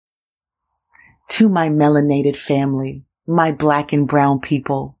To my melanated family, my Black and brown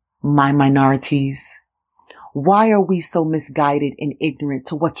people, my minorities, why are we so misguided and ignorant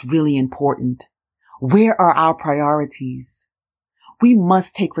to what's really important? Where are our priorities? We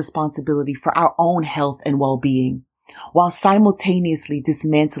must take responsibility for our own health and well-being while simultaneously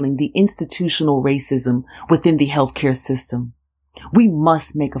dismantling the institutional racism within the healthcare system. We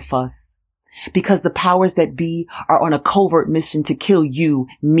must make a fuss because the powers that be are on a covert mission to kill you,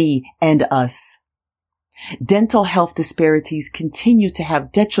 me, and us. Dental health disparities continue to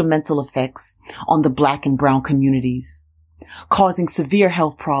have detrimental effects on the Black and brown communities, causing severe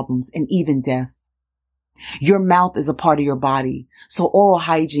health problems and even death. Your mouth is a part of your body, so oral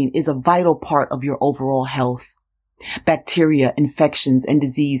hygiene is a vital part of your overall health. Bacteria, infections, and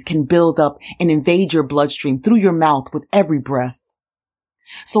disease can build up and invade your bloodstream through your mouth with every breath.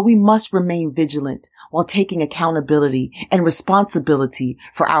 So we must remain vigilant while taking accountability and responsibility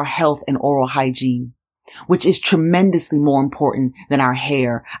for our health and oral hygiene, which is tremendously more important than our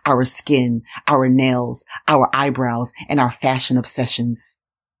hair, our skin, our nails, our eyebrows, and our fashion obsessions.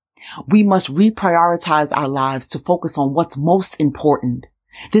 We must reprioritize our lives to focus on what's most important.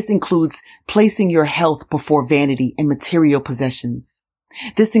 This includes placing your health before vanity and material possessions.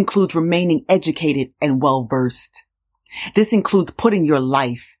 This includes remaining educated and well-versed. This includes putting your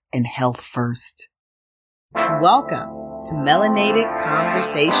life and health first. Welcome to Melanated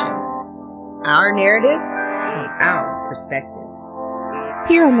Conversations, our narrative from our perspective.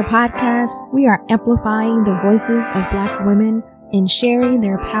 Here on the podcast, we are amplifying the voices of Black women and sharing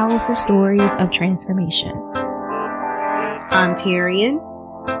their powerful stories of transformation. I'm Tyrion.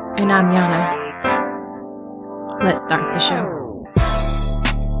 And I'm Yana. Let's start the show.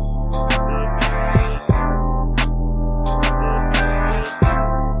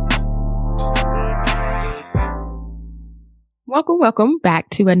 Welcome back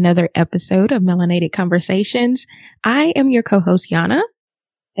to another episode of Melanated Conversations. I am your co-host, Yana.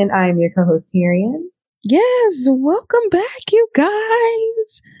 And I am your co-host, Tyrion. Yes, welcome back, you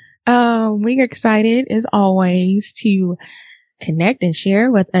guys. We're excited, as always, to connect and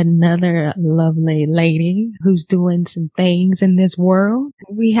share with another lovely lady who's doing some things in this world.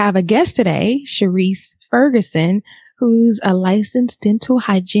 We have a guest today, Sharice Ferguson, who's a licensed dental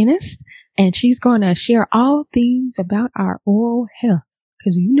hygienist, and she's going to share all things about our oral health.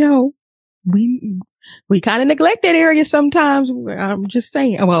 Cause we kind of neglect that area sometimes. I'm just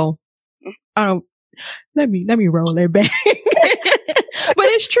saying, well, let me roll it back. But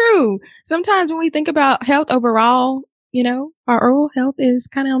it's true. Sometimes when we think about health overall, our oral health is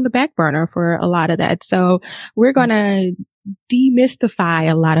kind of on the back burner for a lot of that. So we're going to demystify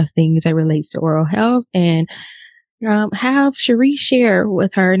a lot of things that relates to oral health and have Sharice share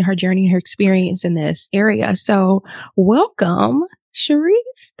with her and her journey and her experience in this area. So welcome,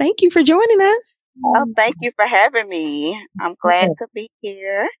 Sharice. Thank you for joining us. Oh, thank you for having me. I'm glad to be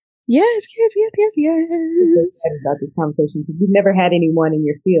here. Yes. I'm excited about this conversation because we've never had anyone in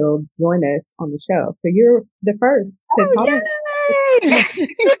your field join us on the show. So you're the first.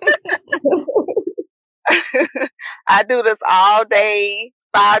 I do this all day,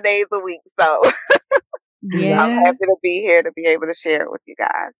 5 days a week. So yeah. I'm happy to be here to be able to share it with you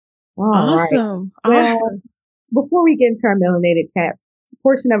guys. Awesome. Right. Well, before we get into our melanated chat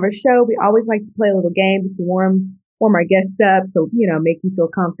portion of our show, we always like to play a little game just to warm our guests up, so make you feel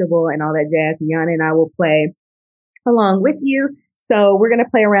comfortable and all that jazz. And Yana and I will play along with you. So we're gonna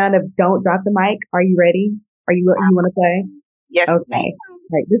play a round of Don't Drop the Mic. Are you ready? You want to play? Yes. Okay.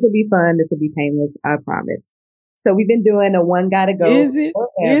 Right. This will be fun. This will be painless. I promise. So we've been doing a one gotta go. Is it?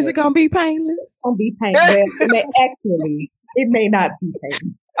 Forever. Is it gonna be painless? It's gonna be painless. It may not be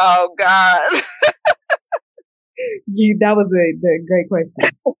painless. Oh God. That was a great question.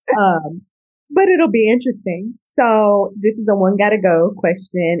 But it'll be interesting. So this is a one gotta go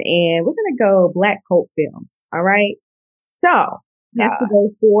question, and we're going to go Black cult films. All right. So have to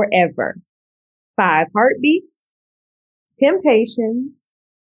go forever. 5 Heartbeats, Temptations,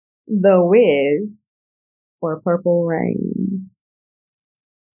 The Wiz, or Purple Rain.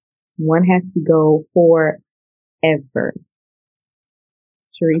 One has to go forever.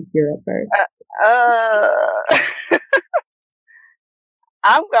 Sharice, you're up first.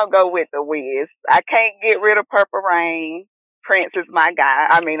 I'm going to go with The Wiz. I can't get rid of Purple Rain. Prince is my guy.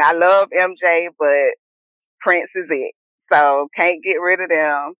 I mean, I love MJ, but Prince is it. So can't get rid of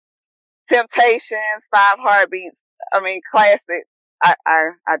them. Temptations, 5 Heartbeats. I mean, classic. I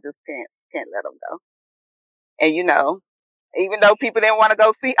just can't let them go. And even though people didn't want to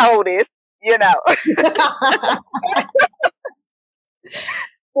go see Otis, still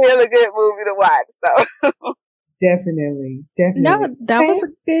a good movie to watch. So Definitely. No,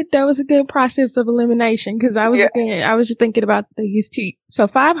 that was a good process of elimination because I was just thinking about these two. So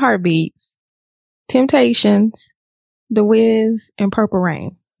 5 Heartbeats, Temptations, The Wiz, and Purple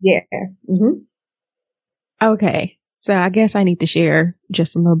Rain. Yeah. Mm-hmm. Okay. So I guess I need to share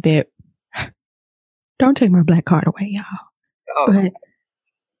just a little bit. Don't take my black card away, y'all. Oh. But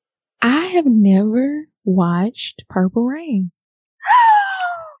I have never watched Purple Rain.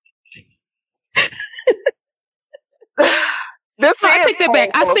 I take that back.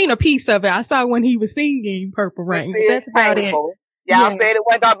 I seen a piece of it. I saw when he was singing Purple Rain. But that's about it. Y'all Yeah. said it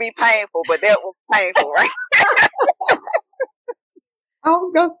wasn't gonna be painful, but that was painful, right? I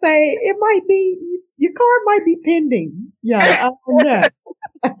was gonna say it might be your card might be pending. Yeah, I don't know.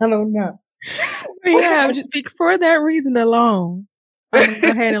 I don't know. Yeah, just for that reason alone, I'm gonna go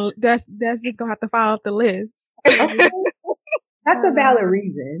ahead and that's just gonna have to fall off the list. Okay. That's a valid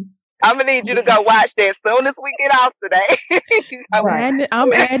reason. I'm gonna need you to go watch that as soon as we get off today. Right.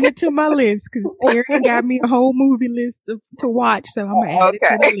 I'm adding it to my list because Terry got me a whole movie list to watch, so I'm gonna add it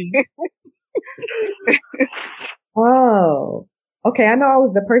to the list. Oh, okay. I know I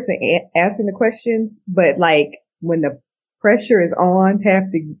was the person asking the question, but like when the pressure is on to have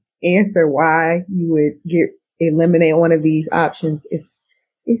to answer why you would eliminate one of these options, it's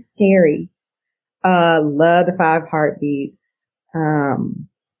scary. Love the 5 Heartbeats. I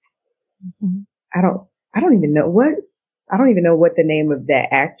don't even know what the name of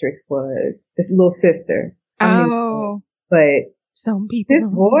that actress was. This little sister. But some people this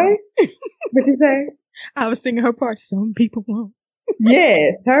voice. What'd you say? I was singing her part. Some people won't.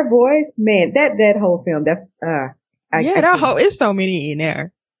 Yes, her voice, man. That whole film. That's it's so many in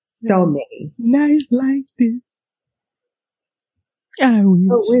there. So many. Nights like this, I wish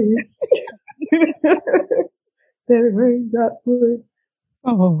that raindrops would.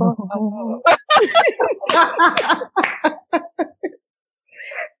 Oh.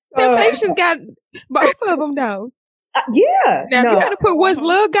 Temptations got both of them though. Yeah. Now you gotta put What's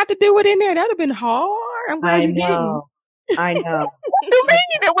Love Got to Do with in there. That'd have been hard. I'm glad you didn't. I know. What do you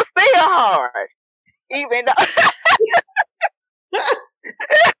mean it was still hard? Even though.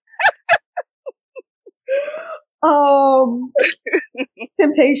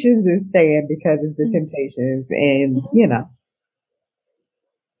 Temptations is staying because it's the Temptations, and you know,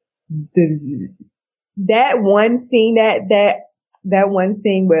 that one scene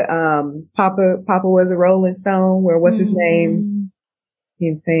with Papa was a Rolling Stone, where what's his name?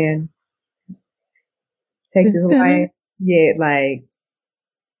 You know what I'm saying? Takes his life. Yeah, like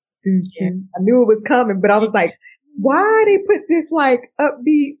dude, I knew it was coming, but I was like, why they put this like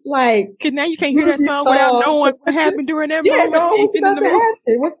upbeat like? Cause now you can't hear that song without knowing what happened during that moment. No, what's about to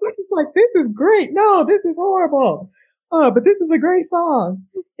happen? What's this is like? This is great. No, this is horrible. But this is a great song.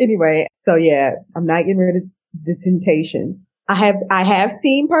 Anyway, so yeah, I'm not getting rid of the Temptations. I have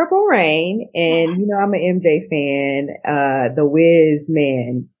seen Purple Rain, and you know I'm an MJ fan. The Wiz,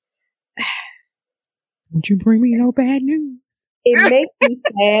 man. Don't you bring me no bad news. It makes me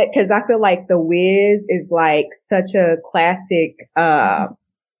sad because I feel like The Wiz is like such a classic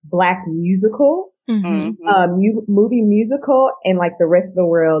black musical, movie musical, and like the rest of the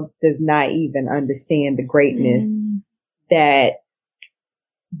world does not even understand the greatness that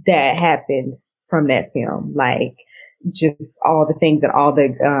happened from that film. Like just all the things and all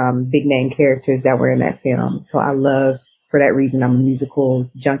the big name characters that were in that film. So I love, for that reason, I'm a musical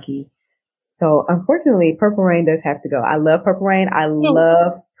junkie. So unfortunately, Purple Rain does have to go. I love Purple Rain. I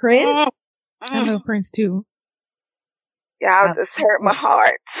love Prince. I love Prince too. Y'all just hurt my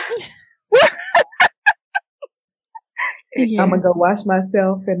heart. I'm gonna go wash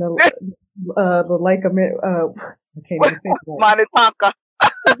myself in the lake of I can't even say that. Minnetonka.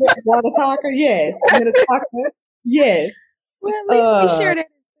 Minnetonka, yes. Minnetonka, yes. Well, at least we share that.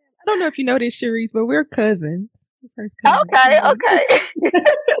 I don't know if you know this, Sharice, but we're cousins. First cousins. Okay.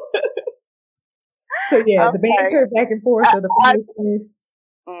 So yeah, the banter back and forth of the foolishness.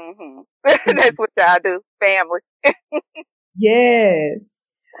 That's what y'all do, family. Yes.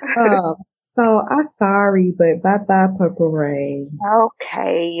 So I'm sorry, but bye Purple Rain.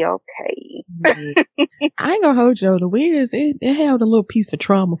 Okay. I ain't gonna hold you. The Wiz, it held a little piece of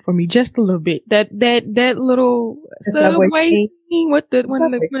trauma for me, just a little bit. That little subway scene with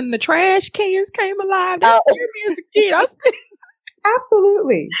when the trash cans came alive. That scared me as a kid. I'm still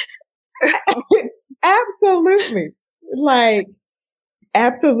absolutely. Absolutely. Like,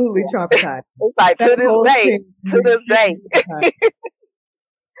 absolutely traumatized. It's like to this day.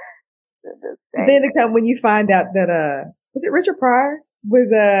 Then it comes when you find out that, was it Richard Pryor? Was,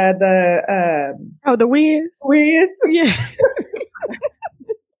 the Wiz? Wiz? Yeah.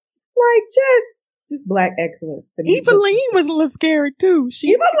 Like, just Black excellence. Eveline was a little scary too.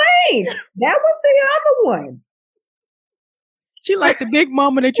 Eveline, that was the other one. She like the big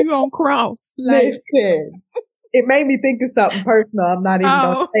mama that you on cross. Like, listen, it made me think of something personal. I'm not even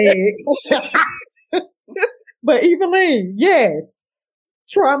gonna say it. But Eveline, yes,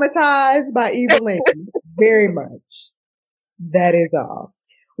 traumatized by Eveline, very much. That is all.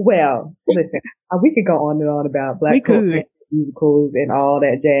 Well, listen, we could go on and on about Black culture, musicals, and all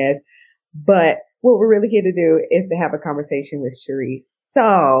that jazz, but what we're really here to do is to have a conversation with Sharice.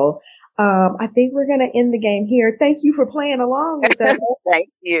 So, I think we're going to end the game here. Thank you for playing along with us. Thank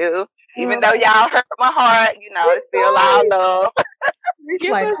you. Even though y'all hurt my heart, it's still all love.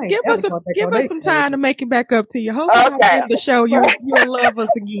 Give us some time to make it back up to you. Hopefully, by the end of the show, you'll love us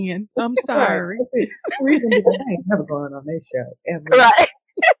again. I'm sorry. I ain't never going on this show ever. Right.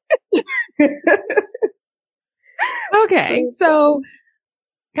 Okay, so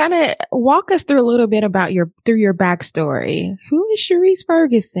kind of walk us through a little bit about your backstory. Who is Sharice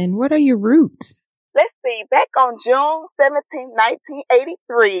Ferguson? What are your roots? Let's see. Back on June 17,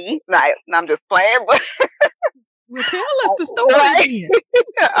 1983. I'm just playing, but well, tell us the story.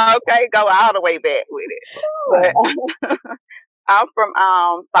 Right? Okay, go all the way back with it. But I'm from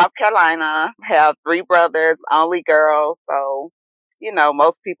South Carolina. Have 3 brothers, only girl. So,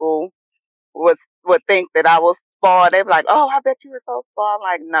 most people would think that I was spoiled. They'd be like, "Oh, I bet you were so spoiled." I'm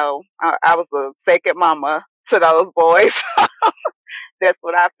like, no, I was a second mama to those boys. That's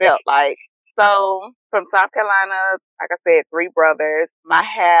what I felt like. So from South Carolina, like I said, 3 brothers. I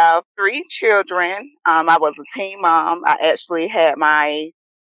have 3 children. I was a teen mom. I actually had my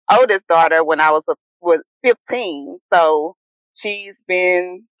oldest daughter when I was 15. So she's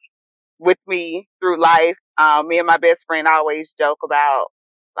been with me through life. Me and my best friend always joke about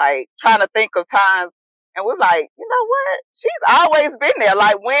like trying to think of times, and we're like, you know what? She's always been there.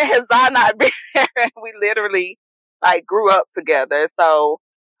 Like, when has I not been there? And we literally like grew up together. So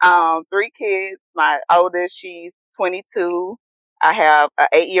 3 kids. My oldest, she's 22. I have an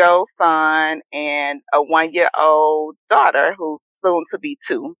 8-year-old son and a 1-year-old daughter who's soon to be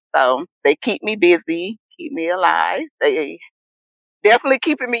 2. So they keep me busy, keep me alive. They definitely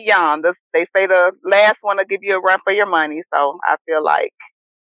keeping me young. They say the last one will give you a run for your money. So I feel like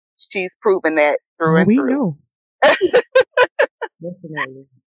she's proven that through and through. We know. Definitely.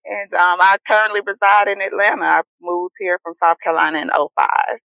 And I currently reside in Atlanta. I moved here from South Carolina in 2005.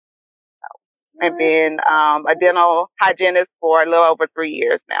 I've been a dental hygienist for a little over 3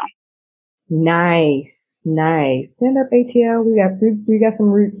 years now. Nice. Stand up ATL. We got some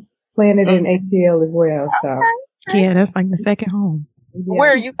roots planted in ATL as well. So yeah, that's like the second home. Yeah.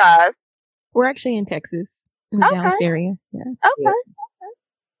 Where are you guys? We're actually in Texas, in the Dallas area. Yeah. Okay.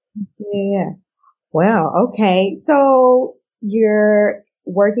 Yeah. Wow. Okay. So you're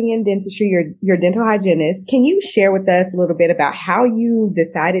working in dentistry. You're a dental hygienist. Can you share with us a little bit about how you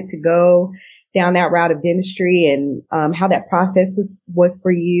decided to go down that route of dentistry and how that process was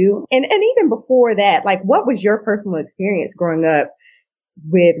for you? And even before that, like, what was your personal experience growing up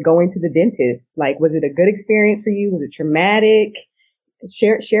with going to the dentist? Like, was it a good experience for you? Was it traumatic?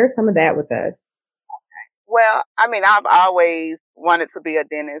 Share some of that with us. Well, I mean, I've always wanted to be a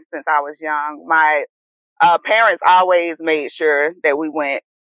dentist since I was young. My parents always made sure that we went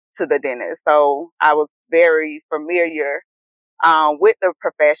to the dentist. So I was very familiar with the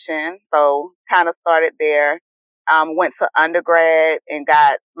profession. So kind of started there. Went to undergrad and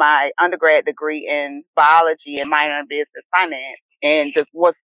got my undergrad degree in biology and minor in business finance, and just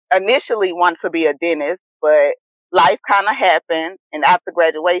was initially wanted to be a dentist, but life kind of happened, and after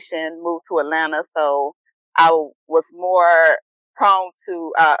graduation moved to Atlanta. So I was more prone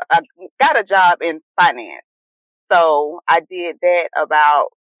to, I got a job in finance. So I did that about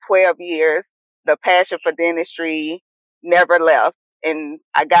 12 years. The passion for dentistry never left. And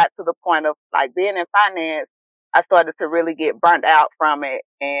I got to the point of like being in finance, I started to really get burnt out from it.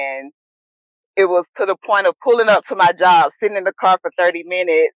 And it was to the point of pulling up to my job, sitting in the car for 30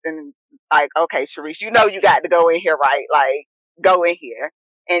 minutes and like, okay, Sharice, you got to go in here, right? Like, go in here.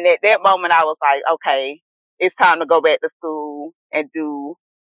 And at that moment, I was like, okay, it's time to go back to school and do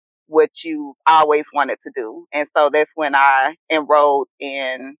what you always wanted to do. And so that's when I enrolled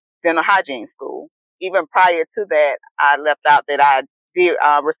in dental hygiene school. Even prior to that, I left out that I did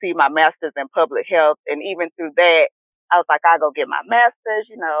receive my master's in public health. And even through that, I was like, I'll go get my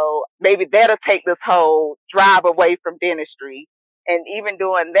master's, maybe that'll take this whole drive away from dentistry. And even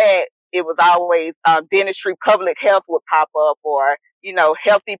doing that, it was always dentistry, public health would pop up, or,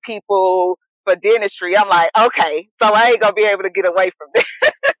 healthy people for dentistry. I'm like, okay, so I ain't going to be able to get away from this.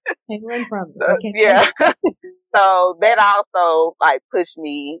 Can't run from it. Okay. Yeah. So that also like pushed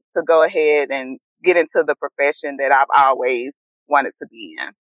me to go ahead and get into the profession that I've always wanted to be in.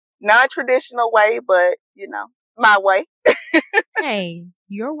 Non-traditional way, but my way. Hey,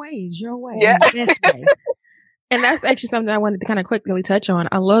 your way is your way Yeah. and the best way. And that's actually something I wanted to kind of quickly touch on.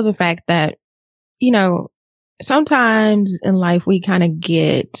 I love the fact that, sometimes in life we kind of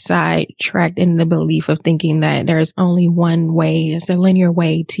get sidetracked in the belief of thinking that there's only one way, it's a linear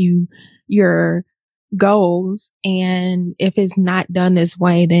way to your goals. And if it's not done this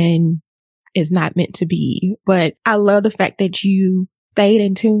way, then it's not meant to be. But I love the fact that you stayed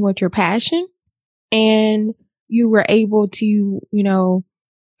in tune with your passion and you were able to,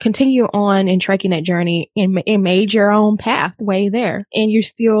 continue on and trekking that journey and made your own pathway there. And you're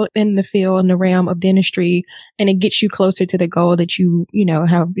still in the field, in the realm of dentistry, and it gets you closer to the goal that you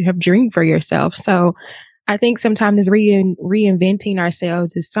have dreamed for yourself. So I think sometimes reinventing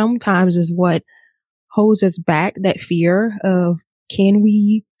ourselves is what holds us back, that fear of, can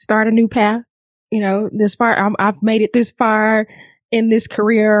we start a new path? This far, I've made it this far in this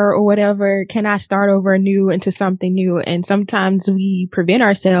career or whatever. Can I start over anew into something new? And sometimes we prevent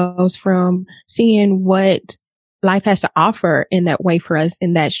ourselves from seeing what life has to offer in that way for us.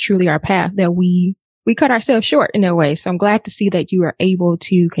 And that's truly our path, that we cut ourselves short in that way. So I'm glad to see that you are able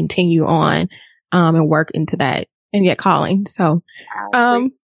to continue on, and work into that and yet calling. So, yeah,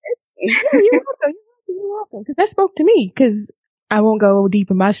 you're welcome. You're welcome. Cause that spoke to me, cause I won't go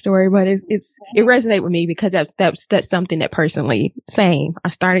deep in my story, but it resonated with me because that's something that personally, same. I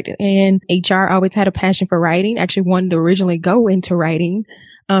started in HR, always had a passion for writing. Actually wanted to originally go into writing,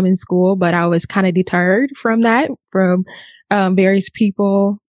 in school, but I was kind of deterred from that, from, various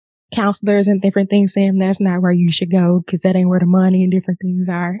people, counselors and different things saying that's not where you should go because that ain't where the money and different things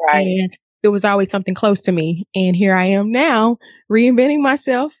are. Right. And it was always something close to me. And here I am now reinventing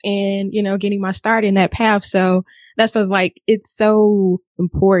myself and, getting my start in that path. So that's what's like, it's so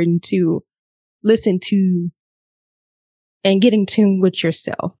important to listen to and get in tune with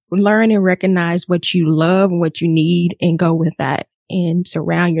yourself, learn and recognize what you love and what you need and go with that and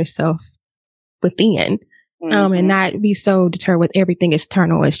surround yourself within, and not be so deterred with everything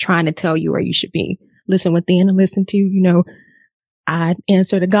external is trying to tell you where you should be. Listen within and listen to, I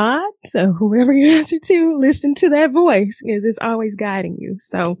answer to God. So whoever you answer to, listen to that voice because it's always guiding you.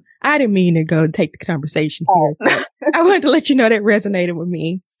 So I didn't mean to go take the conversation here, but I wanted to let you know that resonated with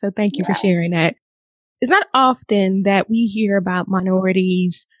me. So thank you for sharing that. It's not often that we hear about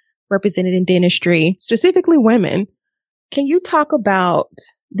minorities represented in dentistry, specifically women. Can you talk about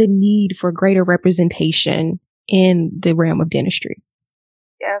the need for greater representation in the realm of dentistry?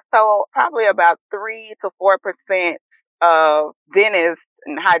 Yeah, so probably about 3 to 4% of dentists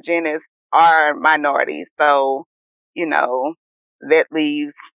and hygienists are minorities. So, that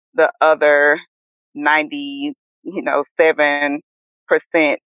leaves the other 7%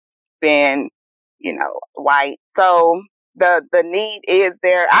 being, white. So the need is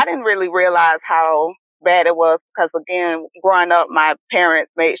there. I didn't really realize how bad it was because again, growing up, my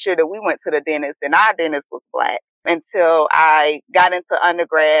parents made sure that we went to the dentist and our dentist was black until I got into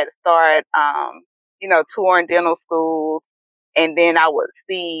undergrad, started, touring dental schools. And then I would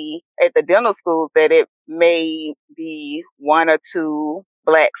see at the dental schools that it may be 1 or 2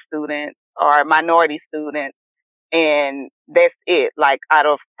 black students or minority students. And that's it. Like out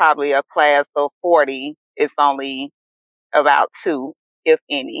of probably a class of 40, it's only about 2, if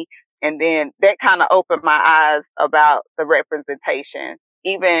any. And then that kind of opened my eyes about the representation.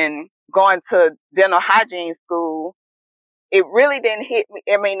 Even going to dental hygiene school, it really didn't hit me.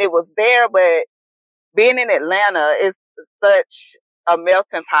 I mean, it was there, but being in Atlanta is such a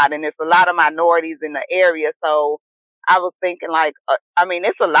melting pot and it's a lot of minorities in the area. So I was thinking like,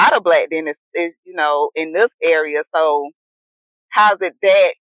 it's a lot of black dentists, in this area. So how's it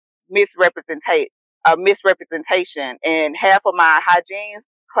that misrepresentation? And half of my hygiene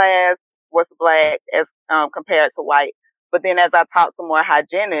class was black as compared to white. But then as I talked to more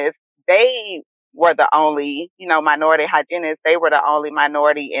hygienists, they were the only, minority hygienists. They were the only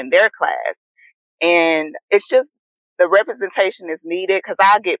minority in their class. And it's just the representation is needed because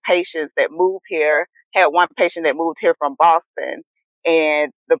I get patients that move here. Had one patient that moved here from Boston,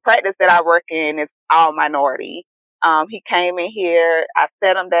 and the practice that I work in is all minority. He came in here, I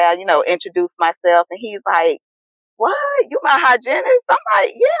sat him down, introduced myself, and he's like, "What? You my hygienist?" I'm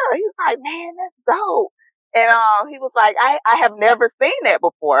like, "Yeah." He's like, "Man, that's dope." And he was like, I have never seen that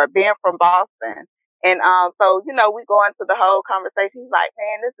before, being from Boston. And so, we go into the whole conversation. He's like,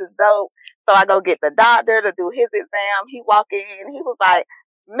 "Man, this is dope." So I go get the doctor to do his exam. He walk in, he was like,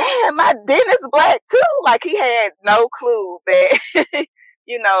 "Man, my dentist black too." Like he had no clue that,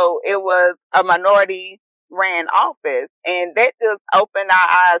 it was a minority ran office. And that just opened our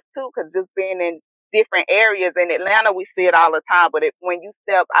eyes too, because just being in different areas. In Atlanta, we see it all the time, but when you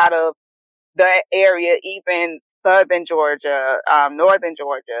step out of that area, even southern Georgia, northern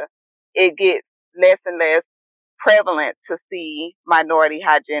Georgia, it gets less and less prevalent to see minority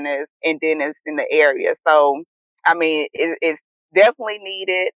hygienists and dentists in the area. So, I mean, it's definitely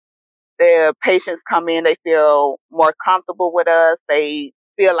needed. The patients come in, they feel more comfortable with us. They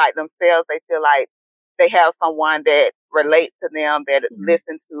feel like themselves. They feel like they have someone that relates to them, that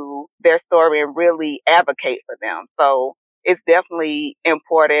listen to their story and really advocate for them. So it's definitely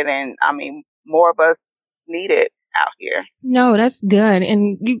important. And I mean, more of us need it out here. No, that's good.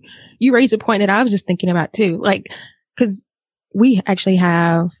 And you raised a point that I was just thinking about too. Like, cause we actually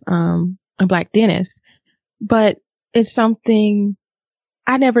have, a Black dentist, but it's something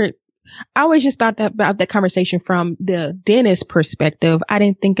I always just thought about that conversation from the dentist perspective. I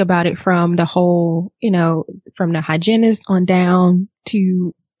didn't think about it from the whole, from the hygienist on down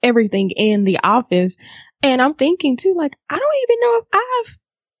to everything in the office. And I'm thinking too, like, I don't even know if I've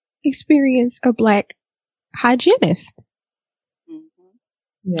experienced a Black hygienist.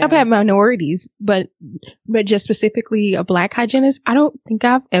 Yeah. I've had minorities, but just specifically a Black hygienist, I don't think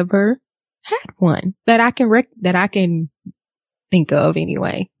I've ever had one that I can think of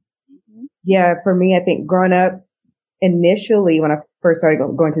anyway. Yeah, for me, I think growing up, initially when I first started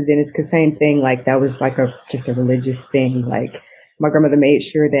going to the dentist, because same thing, like that was like just a religious thing. Like my grandmother made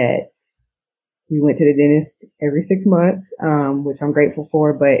sure that we went to the dentist every 6 months, which I'm grateful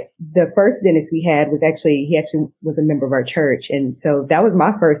for. But the first dentist we had he actually was a member of our church. And so that was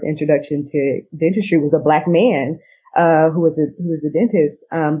my first introduction to dentistry, was a Black man, who was a dentist.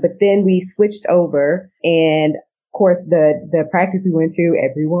 But then we switched over, and of course, the practice we went to,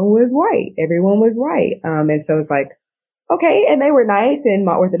 everyone was white. And so it's like, okay. And they were nice, and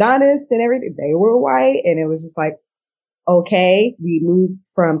my orthodontist and everything, they were white. And it was just like, okay, we moved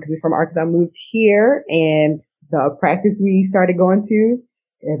because we're from Arkansas, moved here, and the practice we started going to,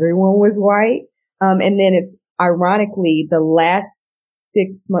 everyone was white. And then it's ironically the last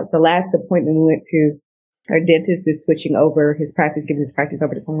 6 months, the last appointment we went to, our dentist is switching over his practice, giving his practice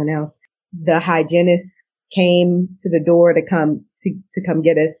over to someone else. The hygienist came to the door to come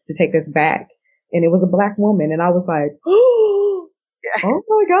get us, to take us back. And it was a Black woman. And I was like, oh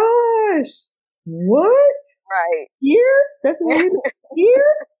my gosh, what? Right. Here? Especially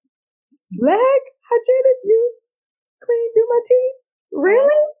here? Black hygienist, you do my teeth?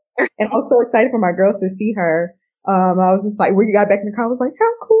 Really? And I was so excited for my girls to see her. I was just like, when you got back in the car, I was like,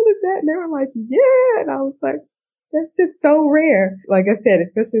 how cool is that? And they were like, yeah. And I was like, that's just so rare. Like I said,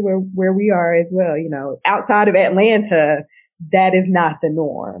 especially where we are as well, outside of Atlanta, that is not the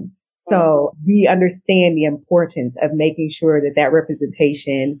norm. So we understand the importance of making sure that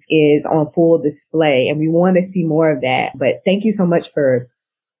representation is on full display, and we want to see more of that. But thank you so much for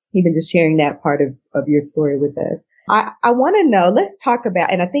even just sharing that part of your story with us. I want to know, let's talk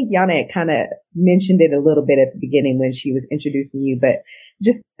about, and I think Yana had kind of mentioned it a little bit at the beginning when she was introducing you, but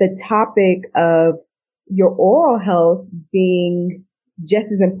just the topic of your oral health being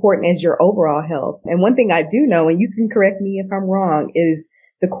just as important as your overall health. And one thing I do know, and you can correct me if I'm wrong, is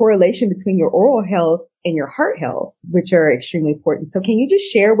the correlation between your oral health and your heart health, which are extremely important. So can you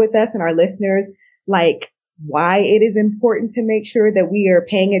just share with us and our listeners, like, why it is important to make sure that we are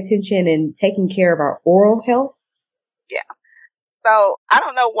paying attention and taking care of our oral health? Yeah. So I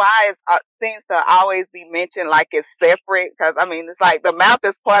don't know why it seems to always be mentioned like it's separate, because I mean, it's like the mouth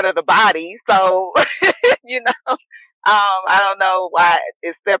is part of the body. So, I don't know why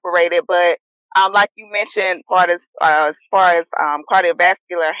it's separated, but like you mentioned, as far as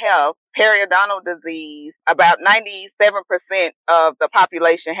cardiovascular health, periodontal disease, about 97% of the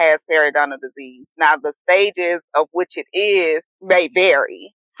population has periodontal disease. Now, the stages of which it is may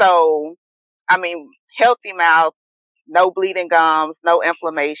vary. So, I mean, healthy mouth, no bleeding gums, no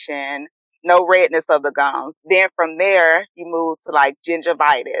inflammation, no redness of the gums. Then from there, you move to like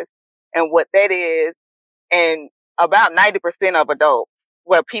gingivitis. And what that is, and about 90% of adults,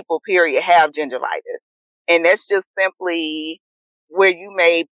 where people period, have gingivitis. And that's just simply where you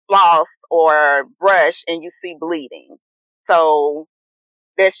may floss or brush and you see bleeding. So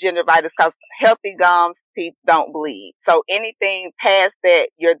that's gingivitis, because healthy gums, teeth don't bleed. So anything past that,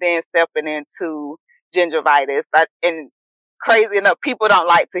 you're then stepping into gingivitis. And crazy enough, people don't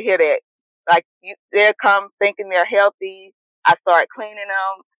like to hear that. Like, they'll come thinking they're healthy. I start cleaning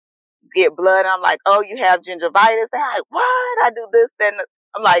them, get blood. I'm like, oh, you have gingivitis? They're like, what? I do this. And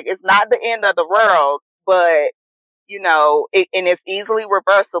I'm like, it's not the end of the world, but and it's easily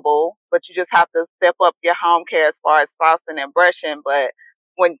reversible, but you just have to step up your home care as far as flossing and brushing. But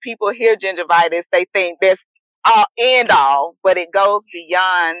when people hear gingivitis, they think that's all end all, but it goes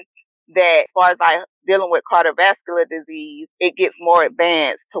beyond that as far as like dealing with cardiovascular disease, it gets more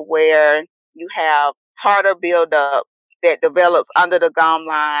advanced to where you have tartar buildup that develops under the gum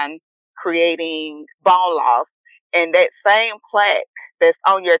line, creating bone loss. And that same plaque that's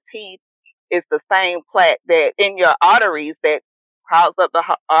on your teeth is the same plaque that in your arteries that clogs up the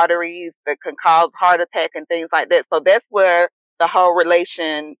arteries, that can cause heart attack and things like that. So that's where the whole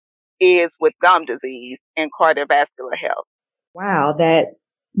relation is with gum disease and cardiovascular health. Wow, that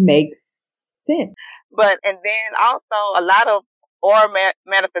makes sense. But, and then also a lot of oral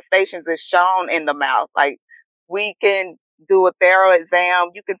manifestations is shown in the mouth. Like, we can do a thorough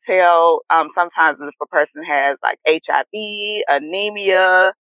exam. You can tell, sometimes if a person has like HIV,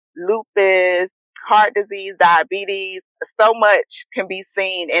 anemia, lupus, heart disease, diabetes. So much can be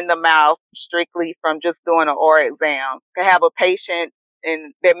seen in the mouth strictly from just doing an oral exam. You can have a patient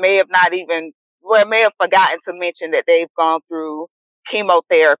and that may have not even, well, may have forgotten to mention that they've gone through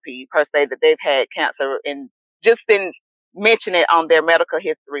chemotherapy per se, that they've had cancer, and just didn't mention it on their medical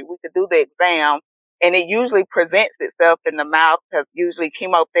history. We could do the exam and it usually presents itself in the mouth because usually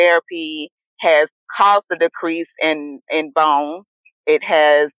chemotherapy has caused a decrease in bone. It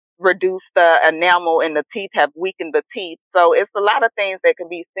has reduced the enamel in the teeth, have weakened the teeth. So it's a lot of things that can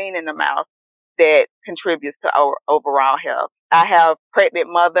be seen in the mouth that contributes to our overall health. I have pregnant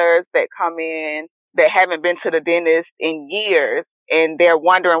mothers that come in that haven't been to the dentist in years, and they're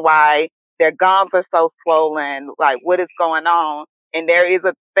wondering why their gums are so swollen, like what is going on. And there is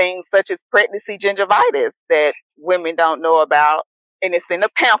a thing such as pregnancy gingivitis that women don't know about. And it's in the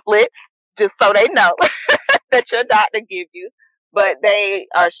pamphlets, just so they know that your doctor gives you. But they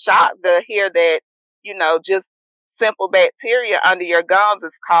are shocked to hear that, you know, just simple bacteria under your gums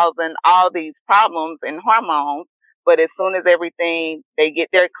is causing all these problems and hormones. But as soon as everything, they get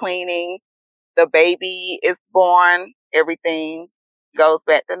their cleaning, the baby is born, everything goes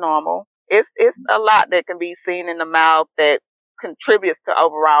back to normal. It's a lot that can be seen in the mouth that contributes to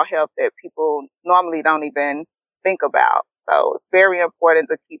overall health that people normally don't even think about. So it's very important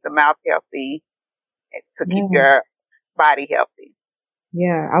to keep the mouth healthy, to keep your body healthy.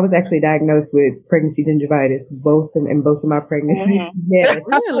 Yeah, I was actually diagnosed with pregnancy gingivitis, both of my pregnancies. Mm-hmm. Yes.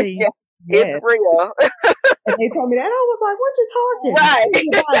 Really? Yeah, Yes. it's real. And they told me that. I was like, what you talking? Right.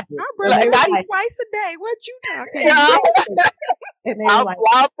 I brush And they my were teeth like, twice a day. What you talking Yeah. about? and they were I'm like,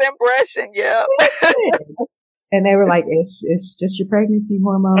 flossing, brushing, yeah. and they were like, it's just your pregnancy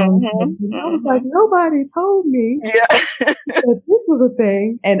hormones. Mhm, And I was like, nobody told me Yeah. that this was a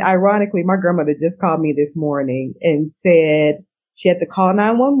thing. And ironically, my grandmother just called me this morning and said she had to call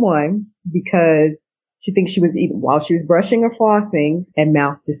 911 because she thinks she was eating while she was brushing or flossing, and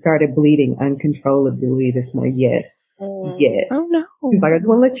mouth just started bleeding uncontrollably this morning. Yes. Yes. Oh no. She was like, I just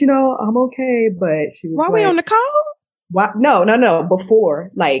want to let you know I'm okay. But she was Why like, we on the call? what? No. Before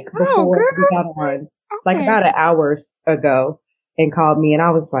we girl. got on, like Okay. about an hour ago, and called me, and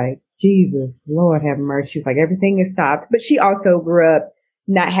I was like, Jesus, Lord have mercy. She was like, everything is stopped. But she also grew up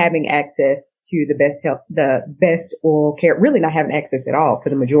not having access to the best oral care, really not having access at all for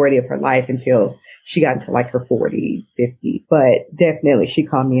the majority of her life until she got into like her 40s, 50s. But definitely she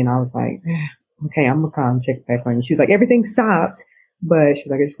called me and I was like, okay, I'm going to call and check back on you. She was like, everything stopped. But she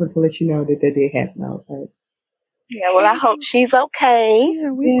was like, I just want to let you know that did happen. I was like, Yeah, well, I hope she's okay. Yeah,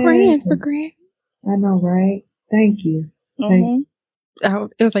 we're praying for Granny. I know, right? Thank you. Thank you.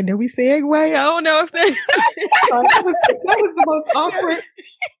 It was like, did we segue? I don't know if that. That was the most awkward.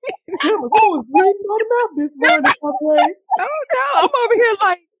 I was reading on about this morning. Oh no, I'm over here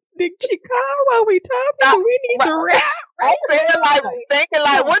like, did she call while we talking? Do we need to wrap? I'm thinking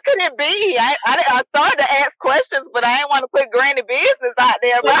like, what could it be? I started to ask questions, but I didn't want to put Granny business out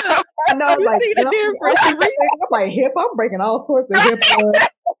there. I know, You like, see the difference? I'm like HIPAA. I'm breaking all sorts of HIPAA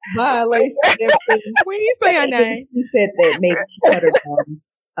violations. We didn't say her name. She said that maybe she cut her gums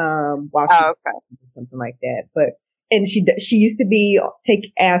while she was something like that. But and she used to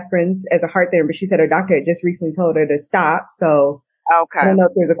take aspirins as a heart therapist. She said her doctor had just recently told her to stop. So I don't know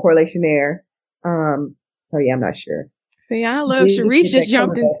if there's a correlation there. So yeah, I'm not sure. See, I love Sharice just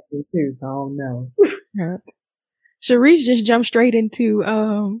jumped in too, so I don't know. Sharice just jumped straight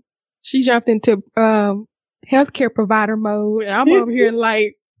into she jumped into healthcare provider mode, and I'm over here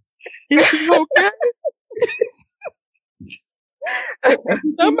like, is she okay?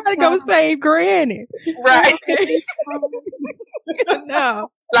 Somebody go save Granny. Right.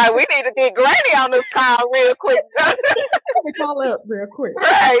 No. Like, we need to get Granny on this call real quick. Call up real quick.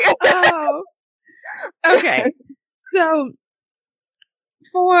 Right. Oh. Okay. So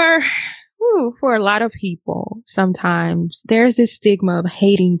for a lot of people, sometimes there's this stigma of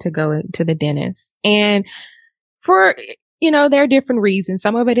hating to go to the dentist. And for there are different reasons.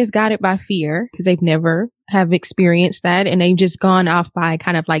 Some of it is guided by fear because they've never have experienced that. And they've just gone off by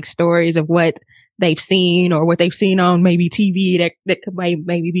kind of like stories of what they've seen or what they've seen on maybe TV that could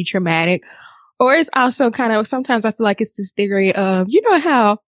maybe be traumatic. Or it's also kind of, sometimes I feel like it's this theory of,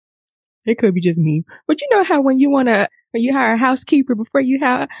 how it could be just me, but how when you hire a housekeeper before you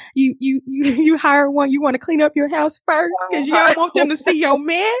hire, you hire one, you want to clean up your house first because you don't want them to see your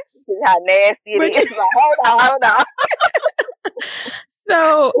mess. See how nasty it is. Like, hold on.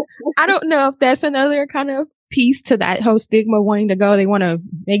 So I don't know if that's another kind of piece to that whole stigma wanting to go. They want to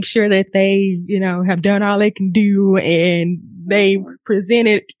make sure that they, have done all they can do and they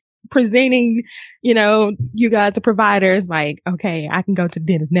presenting, you guys, the providers, like, okay, I can go to the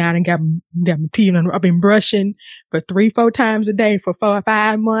dentist now. I got my teeth. I've been brushing for 3-4 times a day for 4 or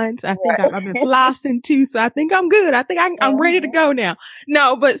 5 months. I think I've been flossing too. So I think I'm good. I think I'm ready to go now.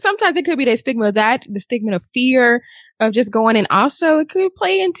 No, but sometimes it could be the stigma of fear of just going. And also it could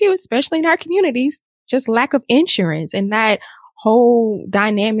play into, especially in our communities, just lack of insurance and that whole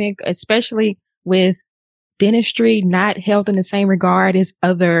dynamic, especially with dentistry not held in the same regard as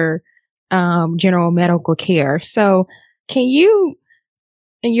other general medical care. So can you,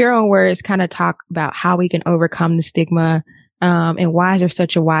 in your own words, kind of talk about how we can overcome the stigma and why is there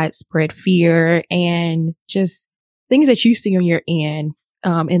such a widespread fear and just things that you see on your end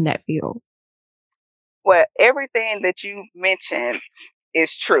in that field? Well, everything that you mentioned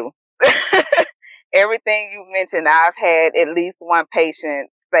is true. Everything you mentioned, I've had at least one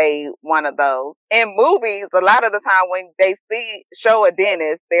patient say one of those. In movies, a lot of the time when they show a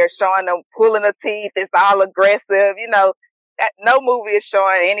dentist, they're showing them pulling the teeth. It's all aggressive. No movie is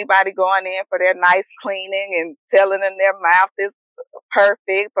showing anybody going in for their nice cleaning and telling them their mouth is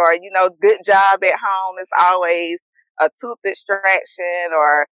perfect or, good job at home. It's always a tooth extraction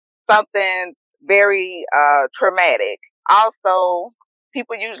or something very traumatic. Also,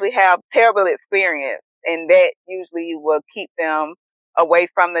 people usually have terrible experience and that usually will keep them away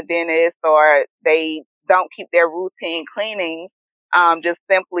from the dentist or they don't keep their routine cleaning just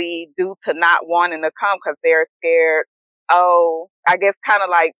simply due to not wanting to come because they're scared. Oh, I guess kind of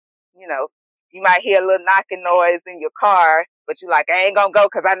like, you might hear a little knocking noise in your car, but you're like, I ain't gonna go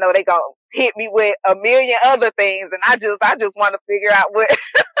because I know they gonna hit me with a million other things and I just want to figure out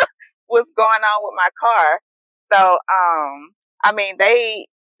what's going on with my car. So,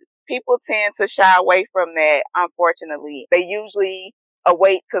 people tend to shy away from that, unfortunately. They usually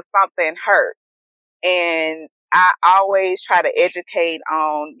await till something hurts. And I always try to educate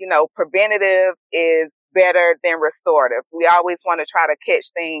on, preventative is better than restorative. We always want to try to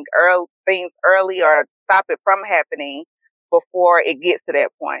catch things early or stop it from happening before it gets to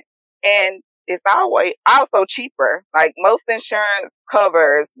that point. And it's always also cheaper. Like most insurance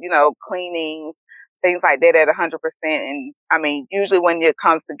covers, cleaning, things like that at 100%. And usually when it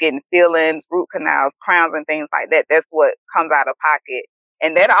comes to getting fillings, root canals, crowns and things like that, that's what comes out of pocket.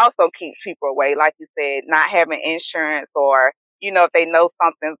 And that also keeps people away. Like you said, not having insurance or, if they know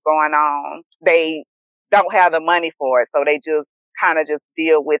something's going on, they don't have the money for it. So they just kind of just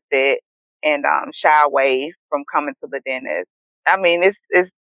deal with it and, shy away from coming to the dentist.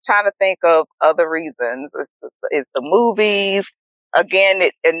 It's trying to think of other reasons. It's the movies. Again,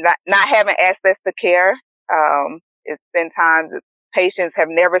 and not having access to care. It's been times patients have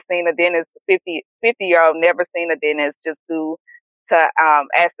never seen a dentist, 50-year-old never seen a dentist just due to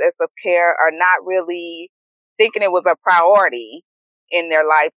access of care or not really thinking it was a priority in their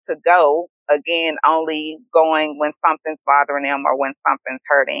life to go. Again, only going when something's bothering them or when something's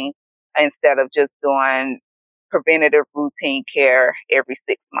hurting instead of just doing preventative routine care every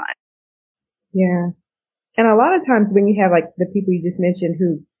 6 months. Yeah. And a lot of times when you have like the people you just mentioned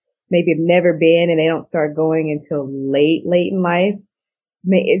who maybe have never been and they don't start going until late in life,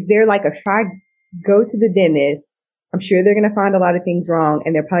 is there like if I go to the dentist, I'm sure they're going to find a lot of things wrong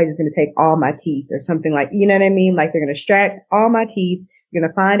and they're probably just going to take all my teeth or something like, you know what I mean? Like they're going to extract all my teeth. You're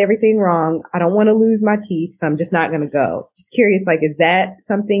going to find everything wrong. I don't want to lose my teeth, so I'm just not going to go. Just curious, like, is that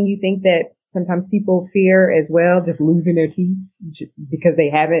something you think that sometimes people fear as well, just losing their teeth because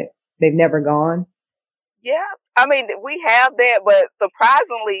they've never gone? Yeah, we have that, but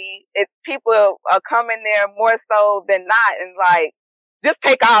surprisingly, people are coming there more so than not and like, just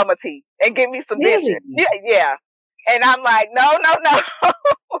take all my teeth and give me some Really? dentures. Yeah. And I'm like, no.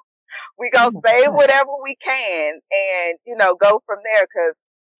 We gonna save whatever we can and, go from there because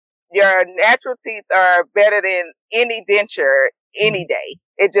your natural teeth are better than any denture any day.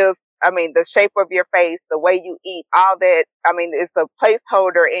 It just, the shape of your face, the way you eat, all that, it's a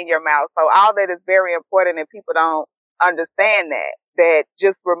placeholder in your mouth. So all that is very important and people don't understand that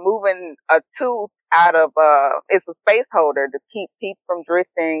just removing a tooth out of, it's a space holder to keep teeth from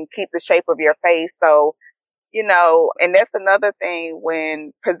drifting, keep the shape of your face. So, and that's another thing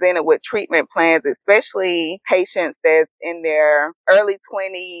when presented with treatment plans, especially patients that's in their early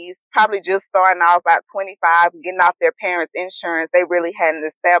 20s, probably just starting off about 25, getting off their parents' insurance. They really hadn't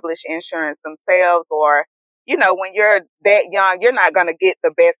established insurance themselves, or, when you're that young, you're not going to get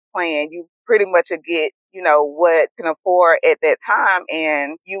the best plan. You pretty much will get, what can afford at that time.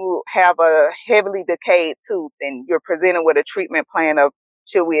 And you have a heavily decayed tooth and you're presented with a treatment plan of,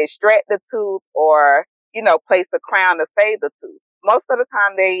 should we extract the tooth or place a crown to save the tooth? Most of the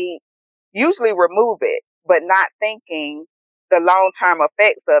time they usually remove it, but not thinking the long-term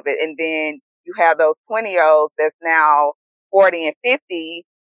effects of it. And then you have those 20-year-olds that's now 40 and 50,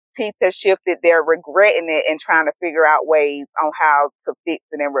 teeth have shifted, they're regretting it and trying to figure out ways on how to fix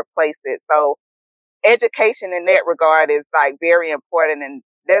it and replace it. So education in that regard is like very important. And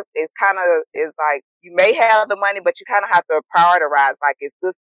that is like, you may have the money, but you kind of have to prioritize. Like, it's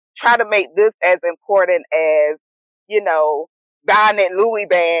this, try to make this as important as, buying that Louis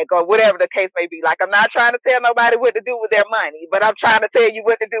bag or whatever the case may be. Like, I'm not trying to tell nobody what to do with their money, but I'm trying to tell you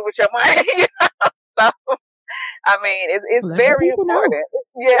what to do with your money. So, I mean, it's very important.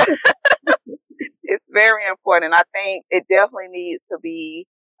 Yeah. It's very important. I think it definitely needs to be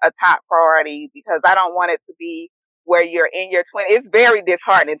a top priority because I don't want it to be where you're in your 20s. It's very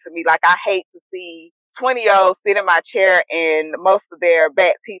disheartening to me. Like, I hate to see 20-year-olds sit in my chair and most of their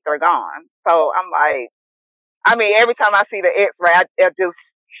back teeth are gone. So I'm like, I mean, every time I see the X-ray,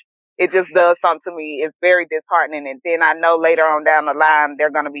 it just does something to me. It's very disheartening. And then I know later on down the line, they're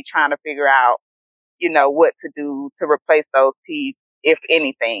going to be trying to figure out, what to do to replace those teeth, if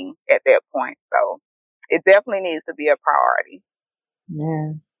anything, at that point. So it definitely needs to be a priority.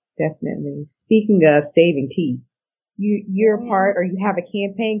 Yeah, definitely. Speaking of saving teeth, you're part, or you have a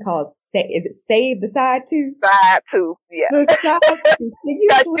campaign called is it Save the Side Tooth? Side Tooth, yeah. The Side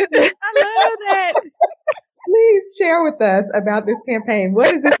Tooth. I love that. Please share with us about this campaign.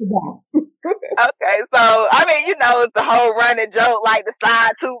 What is this about? Okay, so, I mean, it's the whole running joke, like the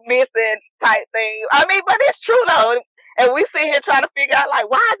side tooth missing type thing. I mean, but it's true though. And we sit here trying to figure out, like,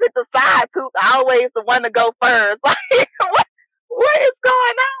 why is it the side tooth always the one to go first? Like, what is going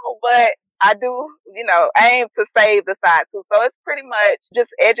on? But I do, aim to save the side tooth. So it's pretty much just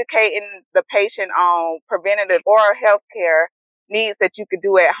educating the patient on preventative oral health care needs that you could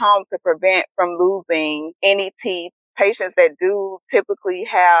do at home to prevent from losing any teeth. Patients that do typically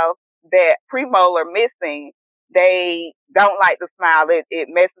have that premolar missing, they don't like to smile. It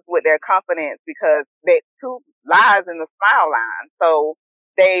messes with their confidence because that tooth lies in the smile line. So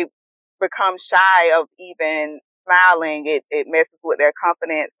they become shy of even smiling. It messes with their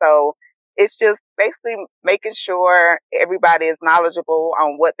confidence. So it's just basically making sure everybody is knowledgeable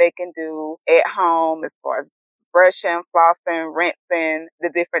on what they can do at home as far as brushing, flossing, rinsing,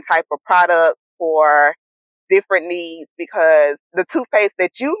 the different type of products for different needs, because the toothpaste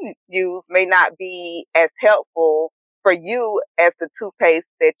that you use may not be as helpful for you as the toothpaste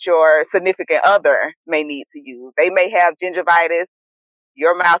that your significant other may need to use. They may have gingivitis.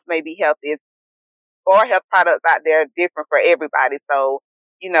 Your mouth may be healthy. Oral health products out there are different for everybody. So,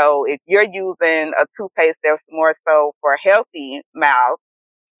 if you're using a toothpaste that's more so for healthy mouth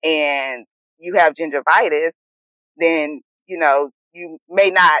and you have gingivitis, then, you may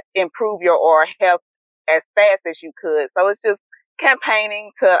not improve your oral health as fast as you could. So it's just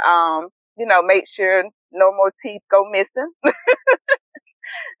campaigning to, make sure no more teeth go missing.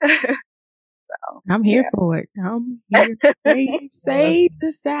 So, I'm here for it. I'm here to save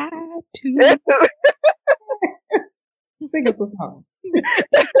the side tooth. Sing us a song.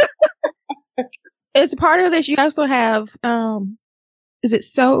 As part of this, you also have, is it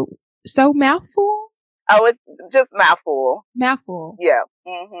so mouthful? Oh, it's just mouthful. Mouthful. Yeah.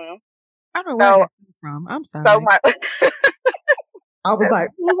 Mm-hmm. I don't know where that came from. I'm sorry. So I was like,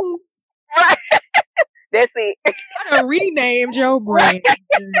 right. That's it. I done renamed your brand.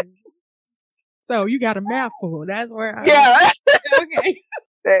 So you got a mouthful. That's where I Yeah. Okay.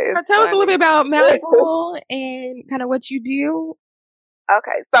 Now tell us a little bit about Mouthful and kind of what you do.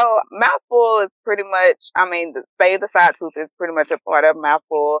 Okay, so Mouthful is pretty much, the Save the Side Tooth is pretty much a part of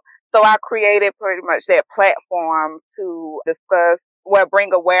Mouthful. So I created pretty much that platform to discuss,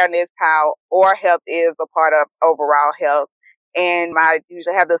 bring awareness how oral health is a part of overall health. And I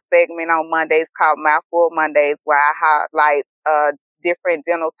usually have this segment on Mondays called Mouthful Mondays, where I highlight a different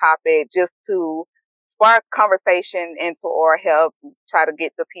dental topic just to spark conversation into oral health, try to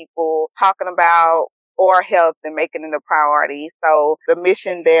get the people talking about oral health and making it a priority. So the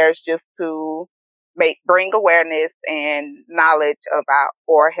mission there is just to bring awareness and knowledge about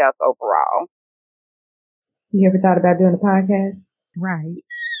oral health overall. You ever thought about doing a podcast? Right.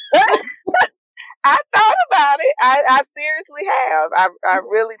 I thought about it. I seriously have. I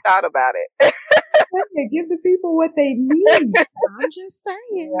really thought about it. Give the people what they need. I'm just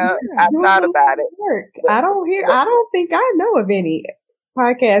saying. Yeah, I thought about it. Work. I don't think I know of any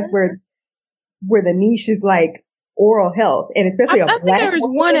podcast where the niche is like oral health, and especially I think there's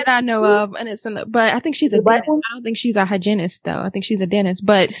one that I know of, and but I think she's a dentist. one? I don't think she's a hygienist though. I think she's a dentist,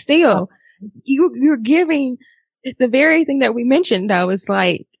 but still, you're giving the very thing that we mentioned though is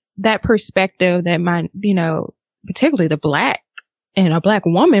like that perspective that particularly the Black and a Black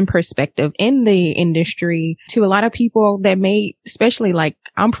woman perspective in the industry to a lot of people that especially like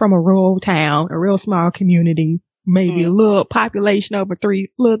I'm from a rural town, a real small community, maybe a little population over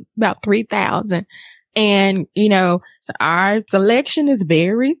about 3,000. And, so our selection is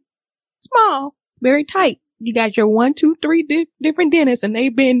very small. It's very tight. You got your 1, 2, 3 different dentists and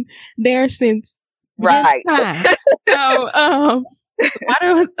they've been there since right. Time. So,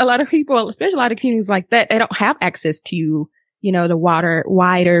 a lot of people, especially a lot of communities like that, they don't have access to, the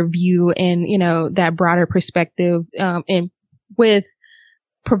wider view and, that broader perspective, and with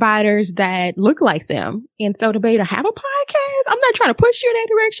providers that look like them. And so to be able to have a podcast, I'm not trying to push you in that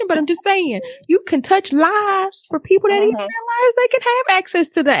direction, but I'm just saying you can touch lives for people that even realize they can have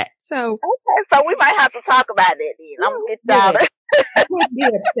access to that. So, okay, so we might have to talk about that then. I'm gonna get y'all.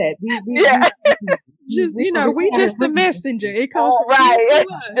 Just we just the messenger. It comes right.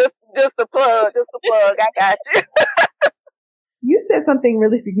 Just a plug. I got you. You said something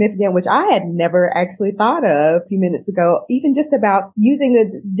really significant, which I had never actually thought of a few minutes ago, even just about using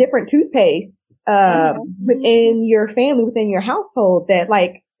the different toothpaste, within your family, within your household that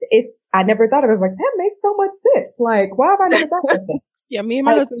I never thought of it. I was like, that makes so much sense. Like, why have I never thought of that? Yeah, me and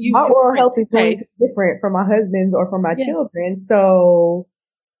my husband use my oral health is going to be different from my husband's or from my children. So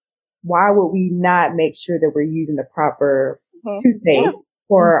why would we not make sure that we're using the proper toothpaste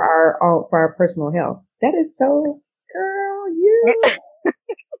for our personal health? That is so, girl, you.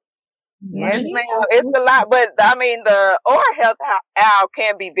 Yes, ma'am. It's a lot, but I mean, the oral health aisle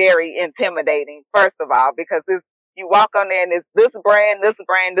can be very intimidating, first of all, because you walk on there and it's this brand, this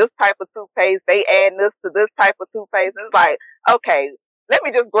type of toothpaste. They add this to this type of toothpaste. It's like, okay, let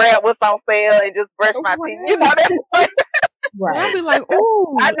me just grab what's on sale and just brush my teeth. You know that? Right. I'll be like,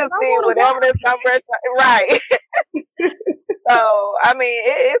 oh, I just see whatever that's on brush. Right. So, I mean,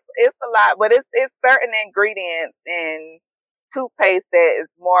 it's a lot, but it's certain ingredients in toothpaste that is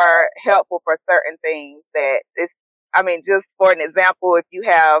more helpful for certain things just for an example, if you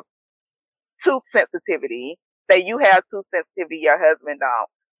have tooth sensitivity, say you have tooth sensitivity, your husband don't,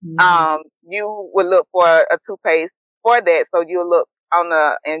 you would look for a toothpaste for that. So you'll look on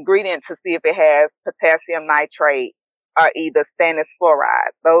the ingredient to see if it has potassium nitrate or either stannous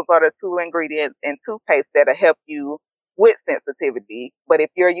fluoride. Those are the 2 ingredients in toothpaste that'll help you with sensitivity. But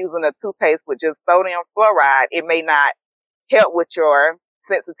if you're using a toothpaste with just sodium fluoride, it may not help with your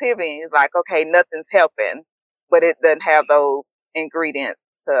sensitivity. It's like, okay, nothing's helping, but it doesn't have those ingredients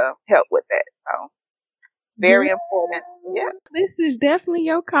to help with that. So very important. Yeah. This is definitely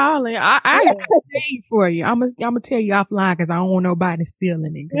your calling. I got a name for you. I'm gonna tell you offline because I don't want nobody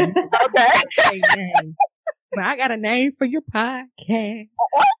stealing it. Okay. But I got a name for your podcast.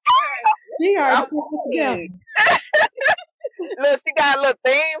 Look, she got a little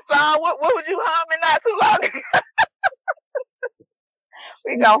theme song. What was you humming not too long ago?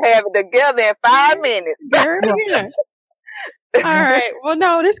 We gonna have it together in 5 minutes. Yeah. All right. Well,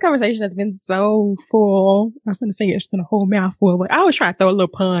 no, this conversation has been so full. I was going to say it's been a whole mouthful, but I was trying to throw a little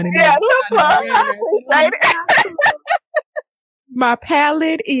pun in there. Yeah, a little pun. I appreciate it. My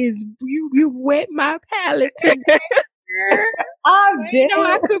palate is, you wet my palate today.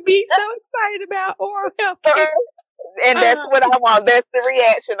 I could be so excited about oral health care. And that's what I want. That's the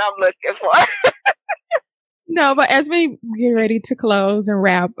reaction I'm looking for. No, but as we get ready to close and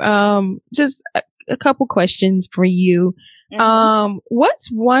wrap, just a couple questions for you. What's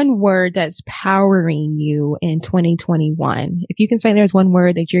one word that's powering you in 2021? If you can say there's one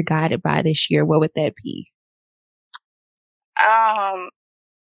word that you're guided by this year, what would that be? I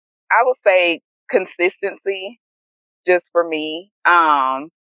would say consistency, just for me.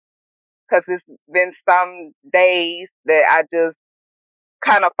 Cause it's been some days that I just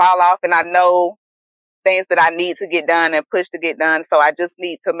kind of fall off and I know things that I need to get done and push to get done. So I just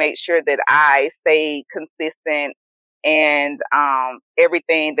need to make sure that I stay consistent and,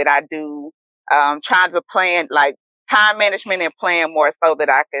 everything that I do, trying to plan like time management and plan more so that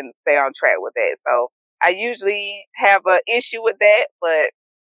I can stay on track with that. So I usually have an issue with that, but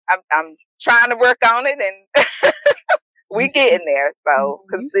I'm trying to work on it and we getting there. So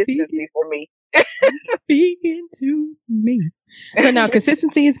consistency for me. Speaking to me. But no,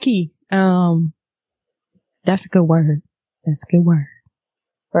 consistency is key. That's a good word. That's a good word.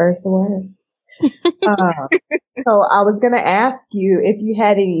 First word. So I was going to ask you if you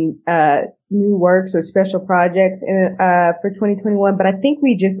had any new works or special projects for 2021, but I think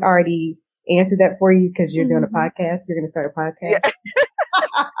we just already answered that for you because you're doing a podcast. You're going to start a podcast. Yeah.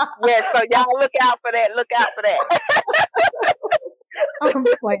 Yeah, so y'all look out for that. Look out for that. I'm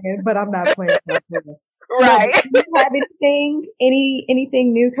playing, but I'm not playing. Right. No, do you have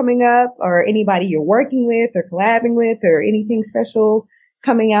anything new coming up, or anybody you're working with or collabing with, or anything special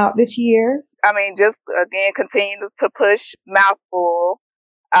coming out this year? I mean, just again, continue to push Mouthful.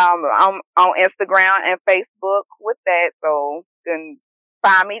 I'm on Instagram and Facebook with that, so you can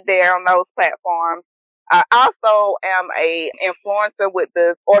find me there on those platforms. I also am a influencer with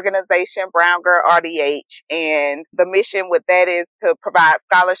this organization, Brown Girl RDH, and the mission with that is to provide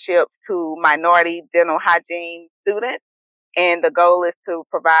scholarships to minority dental hygiene students. And the goal is to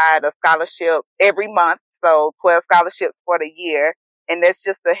provide a scholarship every month, so 12 scholarships for the year. And that's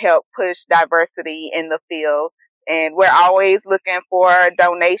just to help push diversity in the field. And we're always looking for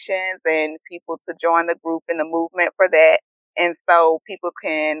donations and people to join the group and the movement for that. And so people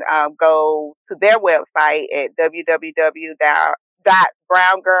can go to their website at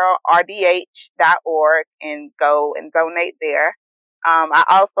www.browngirldh.org and go and donate there. I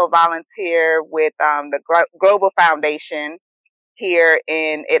also volunteer with the Global Foundation here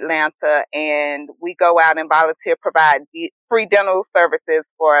in Atlanta, and we go out and volunteer, provide free dental services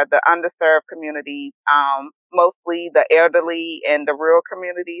for the underserved communities, mostly the elderly and the rural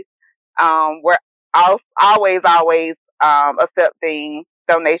communities. We're always accepting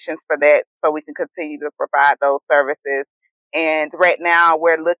donations for that, so we can continue to provide those services. And right now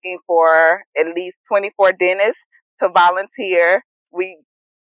we're looking for at least 24 dentists to volunteer. We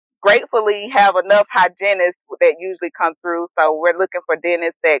gratefully have enough hygienists that usually come through, so we're looking for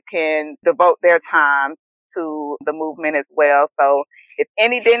dentists that can devote their time to the movement as well. So if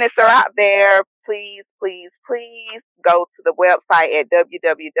any dentists are out there, please go to the website at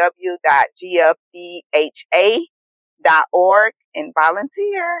www.gfdha.org and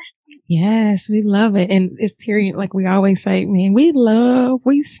volunteer. Yes, we love it. And it's Terry, like we always say, man, we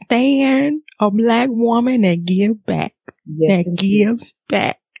stand a Black woman that give back, gives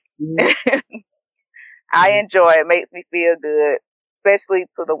back. I enjoy it. It makes me feel good, especially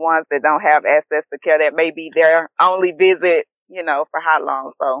to the ones that don't have access to care. That may be their only visit, for how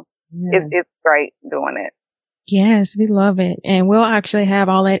long. So it's great doing it. Yes, we love it. And we'll actually have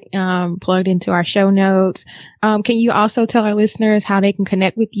all that plugged into our show notes. Can you also tell our listeners how they can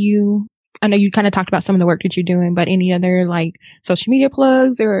connect with you? I know you kind of talked about some of the work that you're doing, but any other like social media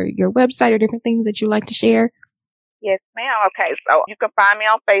plugs or your website or different things that you like to share? Yes, ma'am. Okay, so you can find me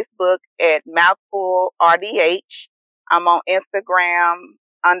on Facebook at Mouthful RDH. I'm on Instagram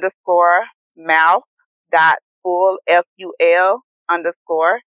 _mouth.full FUL_.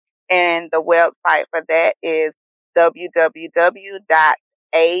 And the website for that is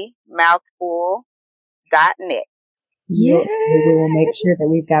www.amouthful.net. Yeah. We will make sure that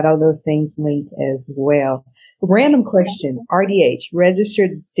we've got all those things linked as well. Random question. RDH,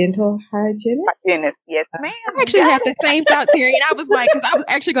 Registered Dental Hygienist? Hygienist, yes, ma'am. I actually had the same thought, Terry, and I was like, because I was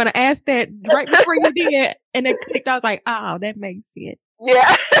actually going to ask that right before you did, and then clicked. I was like, oh, that makes sense.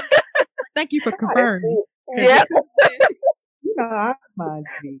 Yeah. Thank you for confirming. Yeah. I mind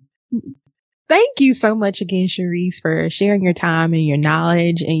me. Thank you so much again, Sharice, for sharing your time and your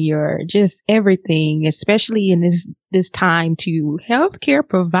knowledge and your just everything, especially in this time to healthcare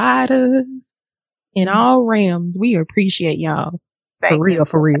providers in all realms. We appreciate y'all. For real.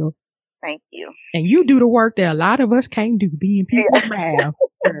 Thank you. And you do the work that a lot of us can't do, being people of mouth.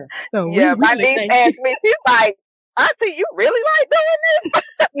 So yeah, my niece asked me, she's like, Auntie, you really like doing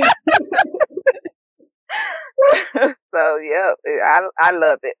this? So yeah, I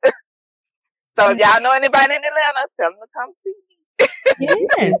love it. So if y'all know anybody in Atlanta, tell them to come see me.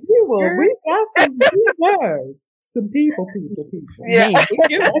 Yes, we will. We got some people. Yeah,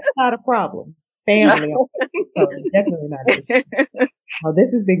 that's not a problem. Family, so definitely not an issue. Well,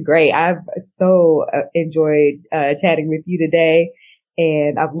 this has been great. I've so enjoyed chatting with you today,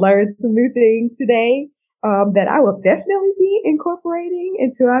 and I've learned some new things today that I will definitely be incorporating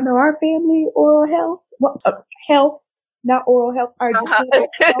into our family oral health. Well, health, not oral health. Our health.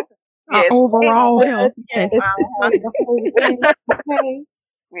 Yes. Overall health. Yes.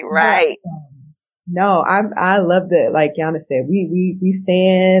 Right. No, I love that. Like Yana said, we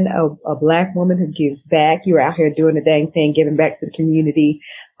stand a Black woman who gives back. You're out here doing the dang thing, giving back to the community.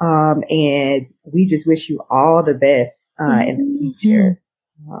 And we just wish you all the best, in the future.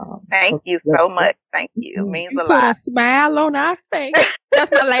 Thank you so much. Thank you. It means You a put a lot. smile on our face.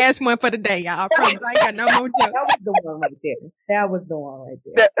 That's my last one for the day, y'all. I promise I ain't got no more jokes. That was the one right there. That was the one right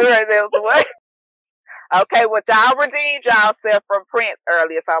there. There was the one. Okay, well, y'all redeemed yourself from Prince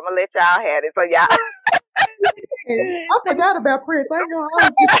earlier, so I'm gonna let y'all have it. So y'all, I forgot about Prince. I ain't gonna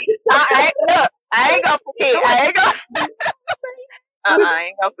hold you. I ain't gonna forget. I ain't gonna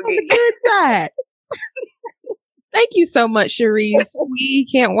On the forget. good side. Thank you so much, Cherise. We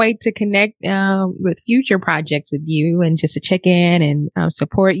can't wait to connect with future projects with you and just to check in and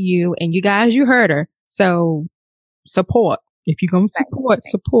support you. And you guys, you heard her. So support. If you're going to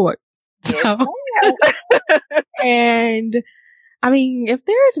support. So, and I mean, if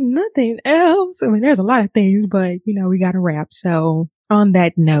there's nothing else, I mean, there's a lot of things, but we got to wrap. So on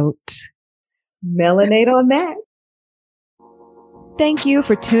that note, Melanate on that. Thank you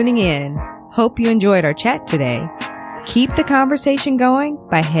for tuning in. Hope you enjoyed our chat today. Keep the conversation going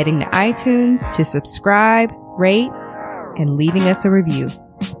by heading to iTunes to subscribe, rate, and leaving us a review.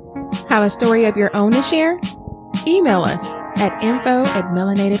 Have a story of your own to share? Email us at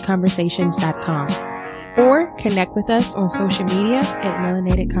info@melanatedconversations.com or connect with us on social media at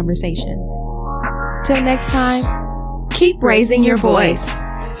Melanated Conversations. Till next time, keep raising your voice.